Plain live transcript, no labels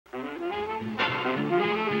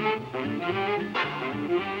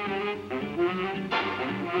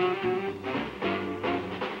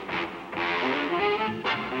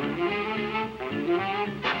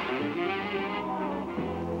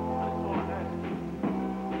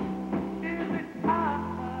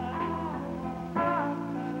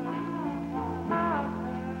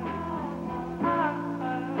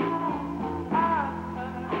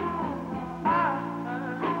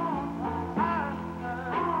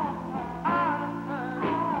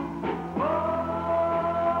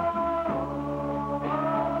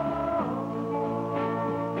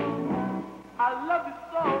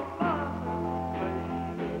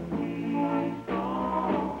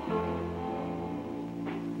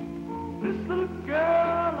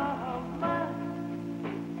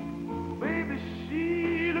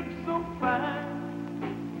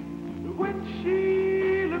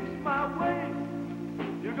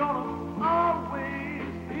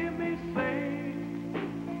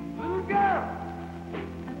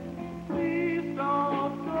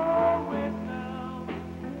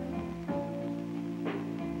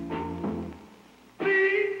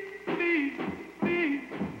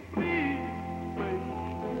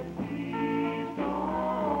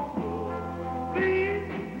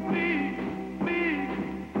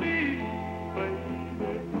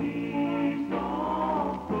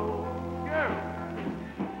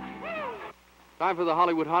Time for the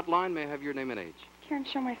Hollywood Hotline. May I have your name and age? Karen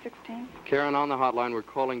Shumway, 16. Karen, on the hotline, we're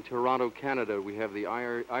calling Toronto, Canada. We have the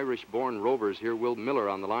Irish-born Rovers here. Will Miller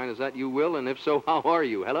on the line. Is that you, Will? And if so, how are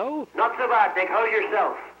you? Hello? Not so bad, Dick. How's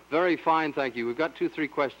yourself? Very fine, thank you. We've got 3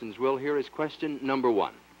 questions, Will. Here is question number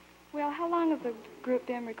 1. Well, how long has the group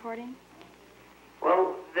been recording?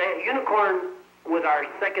 Well, the Unicorn was our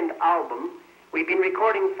second album. We've been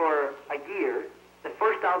recording for a year. The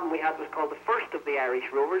first album we had was called The First of the Irish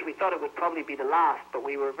Rovers. We thought it would probably be the last, but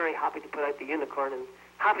we were very happy to put out the Unicorn and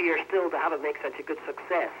happier still to have it make such a good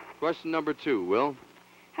success. Question number 2, Will.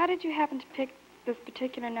 How did you happen to pick this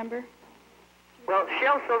particular number? Well,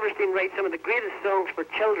 Shel Silverstein writes some of the greatest songs for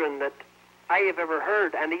children that I have ever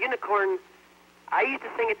heard, and the Unicorn, I used to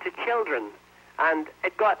sing it to children, and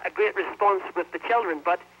it got a great response with the children,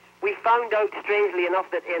 but we found out, strangely enough,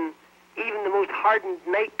 that in even the most hardened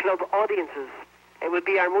nightclub audiences, it would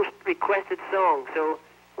be our most requested song, so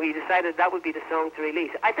we decided that would be the song to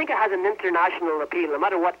release. I think it has an international appeal. No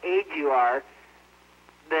matter what age you are,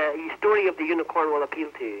 the story of the Unicorn will appeal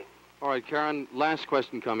to you. All right, Karen, last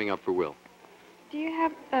question coming up for Will. Do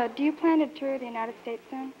you plan to tour the United States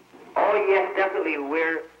soon? Oh, yes, definitely.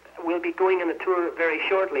 We'll be going on a tour very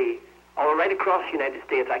shortly, all right across the United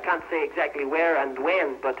States. I can't say exactly where and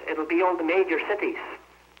when, but it'll be all the major cities.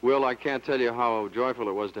 Will, I can't tell you how joyful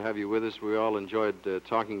it was to have you with us. We all enjoyed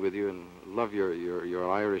talking with you and love your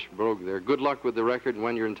Irish brogue there. Good luck with the record, and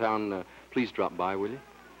when you're in town, please drop by, will you?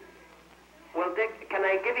 Well, Dick, can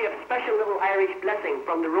I give you a special little Irish blessing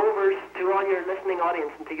from the Rovers to all your listening audience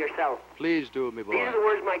and to yourself? Please do, me boy. These are the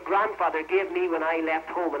words my grandfather gave me when I left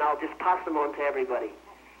home, and I'll just pass them on to everybody.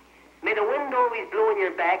 May the wind always blow in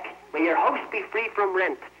your back. May your house be free from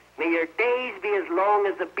rent. May your days be as long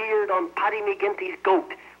as the beard on Paddy McGinty's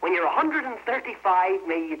goat. When you're 135,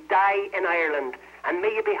 may you die in Ireland, and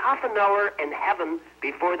may you be half an hour in heaven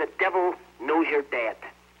before the devil knows you're dead.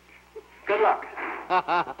 Good luck.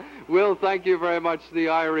 Will, thank you very much. The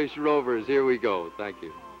Irish Rovers. Here we go. Thank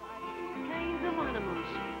you. Kinds of animals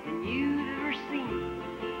than you'd ever seen.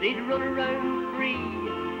 They'd run around free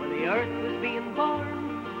when the earth was being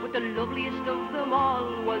born. But the loveliest of them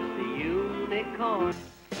all was the unicorn.